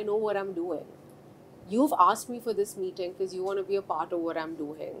because I know what I'm doing. You've asked me for this meeting because you want to be a part of what I'm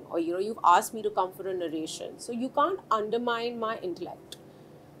doing. Or, you've asked me to come for a narration. So you can't undermine my intellect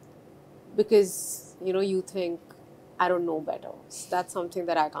because, you think I don't know better. So that's something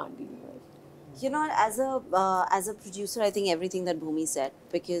that I can't deal with. You know, as a producer, I think everything that Bhumi said,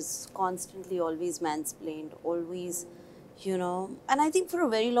 because constantly, always mansplained, always, you know, and I think for a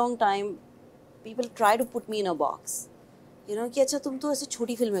very long time, people try to put me in a box. You know, कि अच्छा तुम तो ऐसे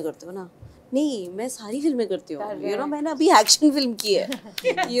छोटी फिल्में करते हो ना? नहीं, मैं सारी फिल्में करती हूँ. You know, मैंने अभी एक्शन फिल्म की है.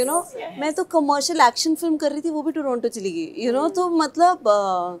 You know, मैं तो कमर्शियल एक्शन फिल्म कर रही थी, वो भी टोरंटो चली गई. You know, तो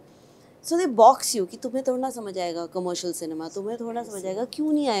मतलब so they box you कि तुम्हें थोड़ा समझ आएगा कमर्शियल सिनेमा, तुम्हें थोड़ा समझ आएगा,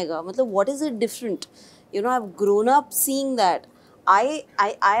 क्यों नहीं आएगा, मतलब what is it different? You know, I've grown up seeing that. I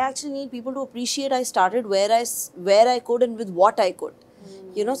actually need people to appreciate I started where I could and with what I could.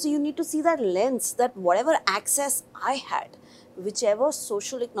 You know, so you need to see that lens, that whatever access I had, whichever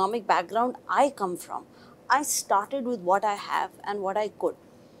social economic background I come from, I started with what I have and what I could.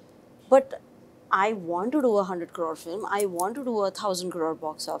 But I want to do a 100 crore film, I want to do a 1,000 crore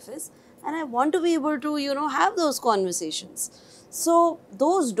box office, and I want to be able to, you know, have those conversations. So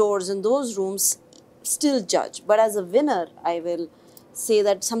those doors and those rooms still judge. But as a winner, I will say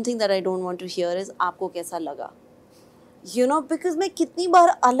that something that I don't want to hear is, aapko kaisa laga? You know, because मैं कितनी बार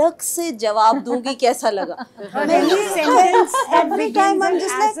अलग से जवाब दूंगी कैसा लगा? Every time I'm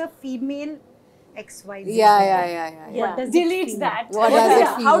just as like, a female XYZ. Yeah. What does deletes that? What does it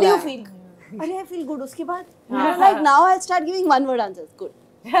feel How do you like? feel? अरे I feel good. उसके बाद, like now I'll start giving one word answers. Good.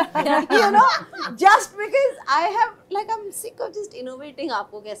 You know, just because I have, like, I'm sick of just innovating.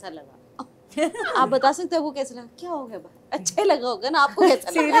 आपको कैसा लगा? आप बता सकते हो आपको कैसा लगा? क्या हो गया भाई? अच्छा लगा होगा ना? आपको कैसा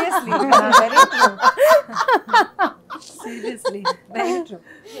लगा? Seriously, very true.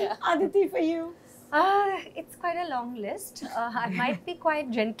 Yeah. Aditi, for you? It's quite a long list. I might be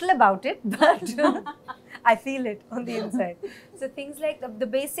quite gentle about it, but I feel it on the inside. So things like the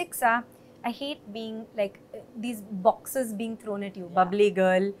basics are, I hate being like these boxes being thrown at you. Yeah. Bubbly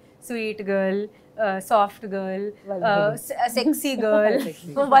girl, sweet girl, soft girl, sexy girl,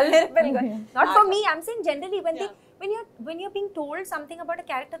 vulnerable girl. Not for me. I'm saying generally when you're being told something about a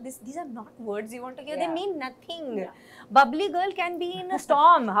character, these are not words you want to hear. Yeah. They mean nothing. Yeah. Bubbly girl can be in a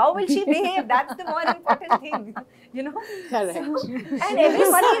storm. How will she behave? That's the more important thing. You know? Correct. So, and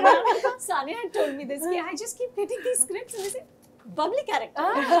everybody, you know, Sania had told me this. I just keep getting these scripts and they say, bubbly character.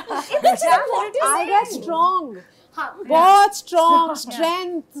 I get strong. बहुत strong,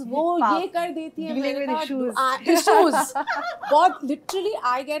 strength, वो ये कर देती है. Dealing with issues. Issues. बहुत literally,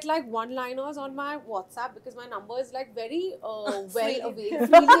 I get like one-liners on my WhatsApp because my number is like very freely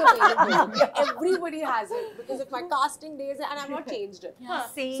available. Everybody has it because of my casting days, and I've not changed it. Yeah.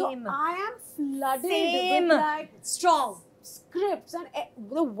 Same. So I am flooded with like strong scripts, and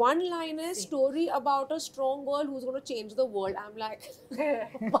the one-liner story about a strong girl who's going to change the world. I'm like,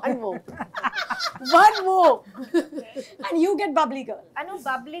 one more. And you get bubbly girl. I know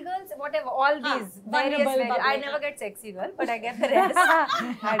bubbly girls, whatever, all these various. I never get sexy girl, but I get the rest.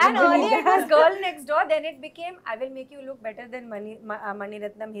 And earlier it was girl next door. Then it became, I will make you look better than Mani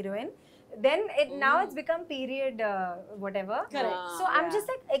Ratnam heroine. Then now it's become period whatever. Correct. So I'm just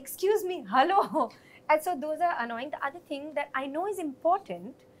like, excuse me, hello. And so those are annoying. The other thing that I know is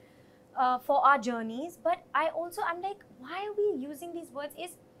important for our journeys, but I'm like, why are we using these words?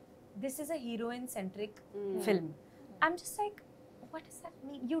 This is a heroine-centric film. I'm just like, what does that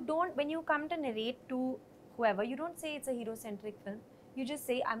mean? You don't, when you come to narrate to whoever, you don't say it's a hero-centric film. You just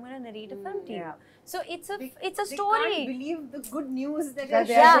say, I'm going to narrate a film to you. So it's a story. They can't believe the good news that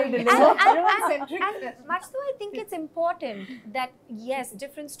and much though I think it's important that yes,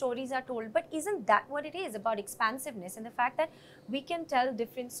 different stories are told, but isn't that what it is about expansiveness and the fact that we can tell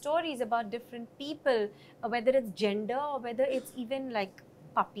different stories about different people, whether it's gender or whether it's even like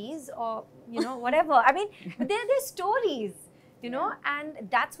puppies or, you know, whatever. I mean, they're stories. You know, and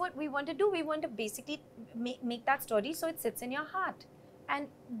that's what we want to do. We want to basically make that story so it sits in your heart. And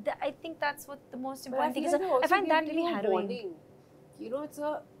I think that's what the most important thing is. I find that really harrowing. You know, it's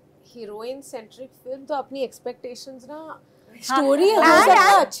a heroine-centric film, so अपनी expectations ना story हो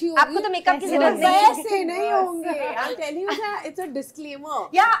सकता अच्छी होगी. आपको तो makeup की जरूरत नहीं है. पैसे नहीं होंगे. I'm telling you that it's a disclaimer.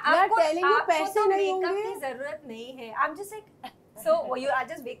 Yeah, आपको makeup की जरूरत नहीं है. I'm just like. So I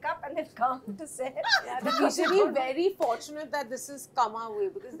just wake up and then come to set. We should be very fortunate that this has come our way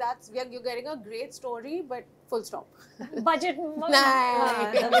because you're getting a great story, but full stop. Budget.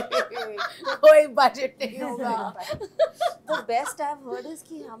 कोई budget नहीं होगा. The best I've heard is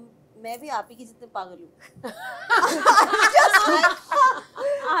कि मैं भी आप ही की जितने पागल हूँ.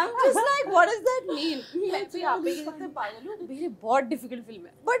 I'm just like, what does that mean? मैं भी आप ही की जितने पागल हूँ. मेरी बहुत difficult film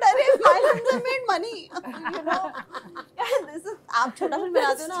है. But अरे my films have made money. You know, this is आप छोटा film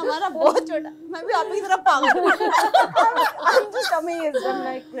बनाते हो ना, हमारा बहुत छोटा. मैं भी आप ही की तरह पागल हूँ. I'm just amazed. I'm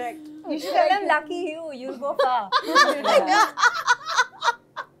like, correct. You should tell them, lucky you. You'll go far.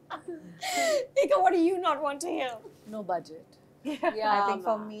 Eka, what do you not want to hear? No budget. Yeah, I think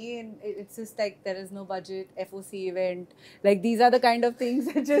for me, it's just like there is no budget, FOC event. Like these are the kind of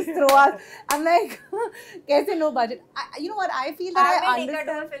things that just throw us. I'm like, kaise no budget? You know what? I feel that I understand.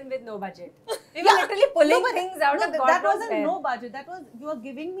 do a film with no budget. We were literally pulling things out of God that knows wasn't where. no budget. That was you are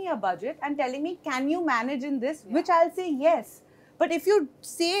giving me a budget and telling me, can you manage in this? Which I'll say yes. But if you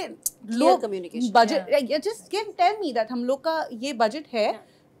say Clear communication. budget, like, just tell me that हम लोग का ये budget है.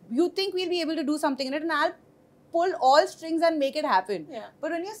 You think we'll be able to do something in it, and I'll pull all strings and make it happen. Yeah.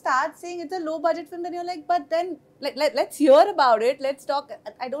 But when you start saying it's a low budget film, then you're like, but then let's hear about it. Let's talk.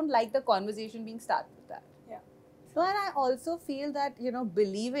 I don't like the conversation being started with that. Yeah. So, and I also feel that,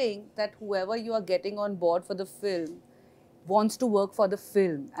 believing that whoever you are getting on board for the film wants to work for the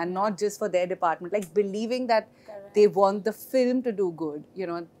film and not just for their department. Like believing that they want the film to do good.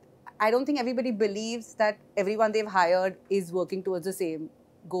 I don't think everybody believes that everyone they've hired is working towards the same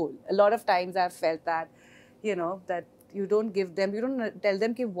goal. A lot of times I've felt that, that you don't tell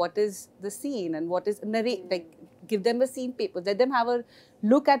them what is the scene and what is narrate, like give them a scene paper, let them have a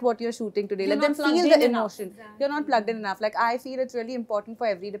look at what you're shooting today, let them feel the emotion. Exactly. You're not plugged in enough. Like I feel it's really important for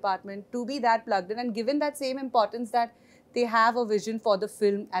every department to be that plugged in and given that same importance that they have a vision for the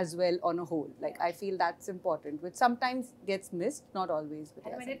film as well on a whole. Like I feel that's important, which sometimes gets missed, not always. But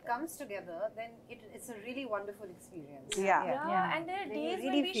And when it comes together, then it's a really wonderful experience. Yeah. And there are Then you days really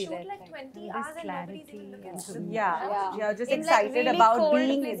when we feel shoot it, like 20 there's hours and nobody's clarity even looking and at the some- you're just In, excited really about cold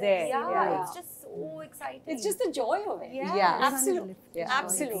being places. there. Yeah, it's just so exciting. It's just the joy of it. Yeah. Absolutely. Yeah.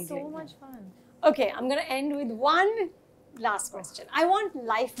 Absolutely. so much fun. Okay, I'm going to end with one last question. I want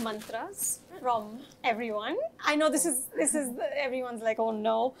life mantras from everyone. I know this is everyone's like, oh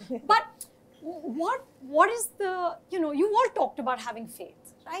no. But what is the, you all talked about having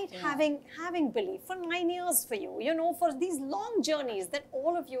faith, right? Yeah. Having belief for 9 years for you, for these long journeys that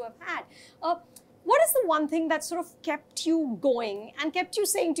all of you have had. What is the one thing that sort of kept you going and kept you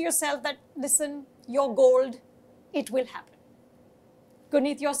saying to yourself that, listen, you're gold, it will happen?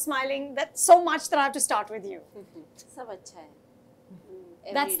 Guneet, you're smiling. That's so much that I have to start with you. सब अच्छा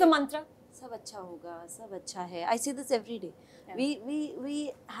है. That's the mantra. सब अच्छा होगा, सब अच्छा है. I say this every day. Yeah.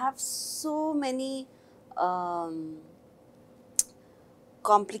 We have so many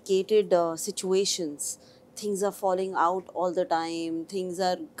complicated situations. Things are falling out all the time. Things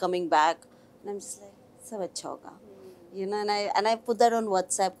are coming back, and I'm just like, सब अच्छा होगा. And I put that on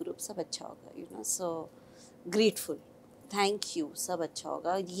WhatsApp group. सब अच्छा होगा. So grateful. Thank you. सब अच्छा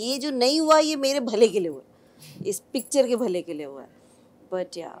होगा. ये जो नहीं हुआ ये मेरे भले के लिए हुआ. इस पिक्चर के भले के लिए हुआ.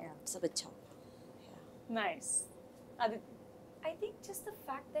 But yeah, सब अच्छा होगा. Nice. Aditi? I think just the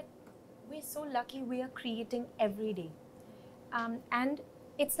fact that we're so lucky we are creating every day. And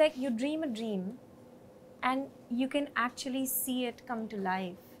it's like you dream a dream and you can actually see it come to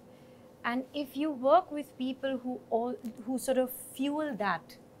life. And if you work with people who sort of fuel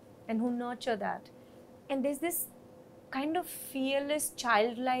that and who nurture that, and there's this kind of fearless,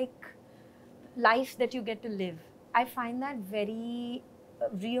 childlike life that you get to live. I find that very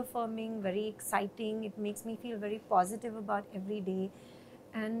reaffirming, very exciting. It makes me feel very positive about every day.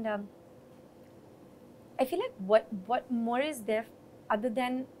 And I feel like what more is there other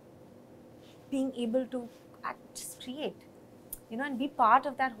than being able to just create, and be part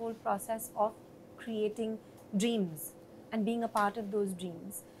of that whole process of creating dreams and being a part of those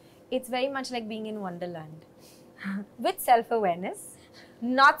dreams. It's very much like being in Wonderland. With self-awareness,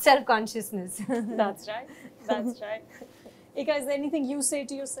 not self-consciousness. That's right. That's right. Eka, is there anything you say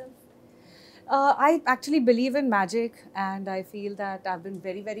to yourself? I actually believe in magic, and I feel that I've been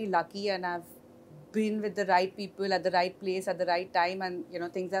very, very lucky, and I've been with the right people at the right place at the right time, and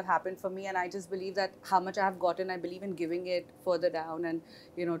things have happened for me, and I just believe that how much I have gotten, I believe in giving it further down, and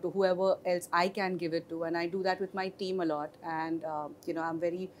to whoever else I can give it to, and I do that with my team a lot, and I'm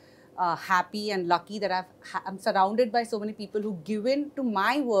very happy and lucky that I'm surrounded by so many people who give in to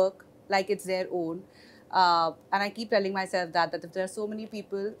my work like it's their own. And I keep telling myself that if there are so many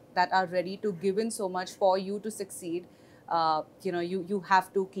people that are ready to give in so much for you to succeed, you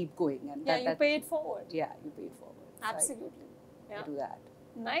have to keep going. And you pay it forward. Yeah, you pay it forward. Absolutely. I do that.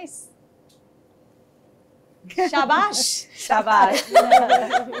 Nice. Shabash. Shabash.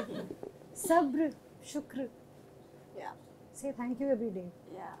 Sabr, shukr. Yeah. Say thank you every day.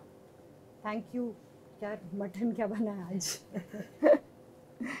 Yeah. Thank you. यार mutton क्या बना है आज?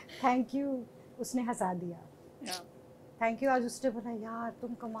 Thank you. उसने हंसा दिया. Thank you आज उसने बोला यार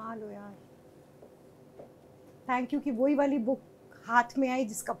तुम कमाल हो यार. Thank you कि वही वाली बुक हाथ में आई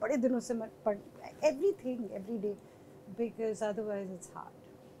जिसका बड़े दिनों से मैं पढ़. Everything, every day, because otherwise it's hard.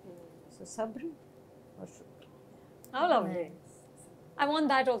 So sabr और shukr. How lovely. I want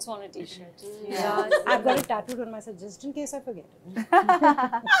that also on a t-shirt. Yeah, I've got it tattooed on myself just in case I forget it.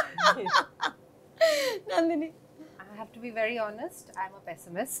 Nandini? I have to be very honest, I'm a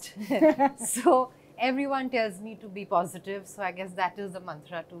pessimist. So everyone tells me to be positive, so I guess that is the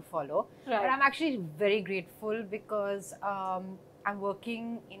mantra to follow. Right. But I'm actually very grateful because I'm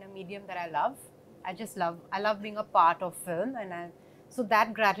working in a medium that I love. I love being a part of film, and so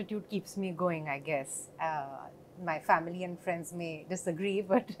that gratitude keeps me going, I guess. My family and friends may disagree,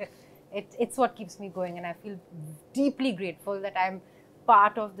 but it's what keeps me going, and I feel deeply grateful that I'm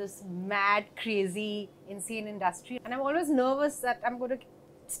part of this mad, crazy, insane industry. And I'm always nervous that I'm going to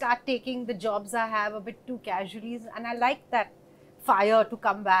start taking the jobs I have a bit too casually, and I like that fire to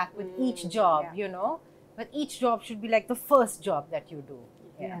come back with each job, you know. But each job should be like the first job that you do.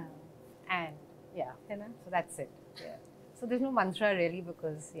 Yeah. And yeah, so that's it. Yeah. So there's no mantra really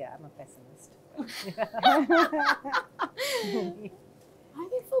because I'm a pessimist. I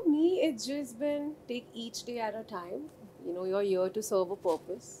think for me, it's just been take each day at a time. You know, you're here to serve a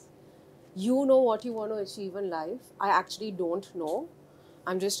purpose. You know what you want to achieve in life. I actually don't know.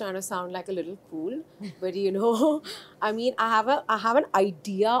 I'm just trying to sound like a little cool. But you know, I mean, I have an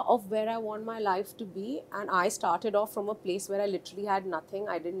idea of where I want my life to be. And I started off from a place where I literally had nothing.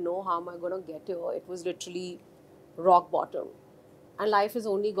 I didn't know how am I going to get here. It was literally rock bottom. And life has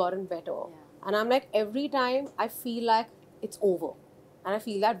only gotten better. Yeah. And I'm like, every time I feel like it's over. And I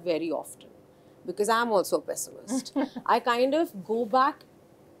feel that very often. Because I'm also a pessimist. I kind of go back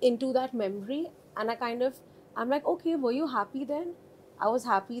into that memory and I'm like, okay, were you happy then? I was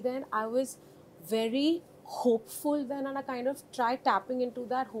happy then. I was very hopeful then, and I kind of try tapping into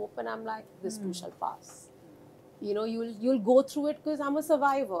that hope, and I'm like, this too shall pass. You know, you'll go through it because I'm a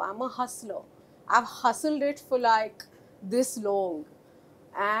survivor. I'm a hustler. I've hustled it for like this long.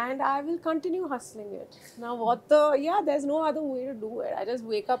 And I will continue hustling it. Now there's no other way to do it. I just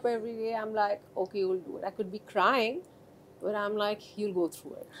wake up every day, I'm like, okay, you'll do it. I could be crying, but I'm like, you'll go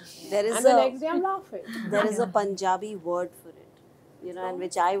through it. And the next day I'm laughing. There is a Punjabi word for it, you know, and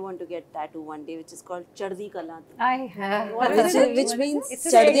which I want to get tattooed one day, which is called Chaddi Kalate. Which means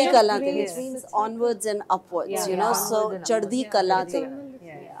Chaddi Kalate, which means onwards and upwards, you know, so Chaddi Kalate.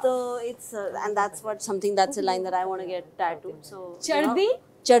 So it's and that's that's a line that I want to get tattooed. So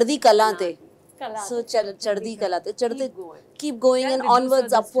Chaddi Kalate. So Chaddi Kalate. Keep going and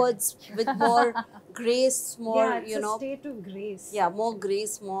onwards, upwards with more grace, more it's a state of grace. Yeah, more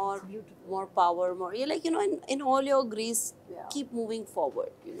grace, more power, more. You're like, you know, in all your grace, keep moving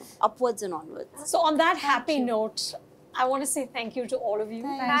forward, you know, upwards and onwards. So on that happy note, I want to say thank you to all of you.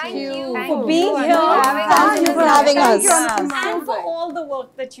 Thank you for being here. Thank you for having us. And for all the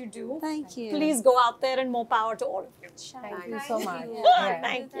work that you do. Thank you. Please go out there and more power to all of you. Thank you so much.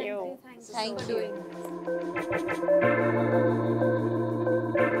 Thank you. Thank you.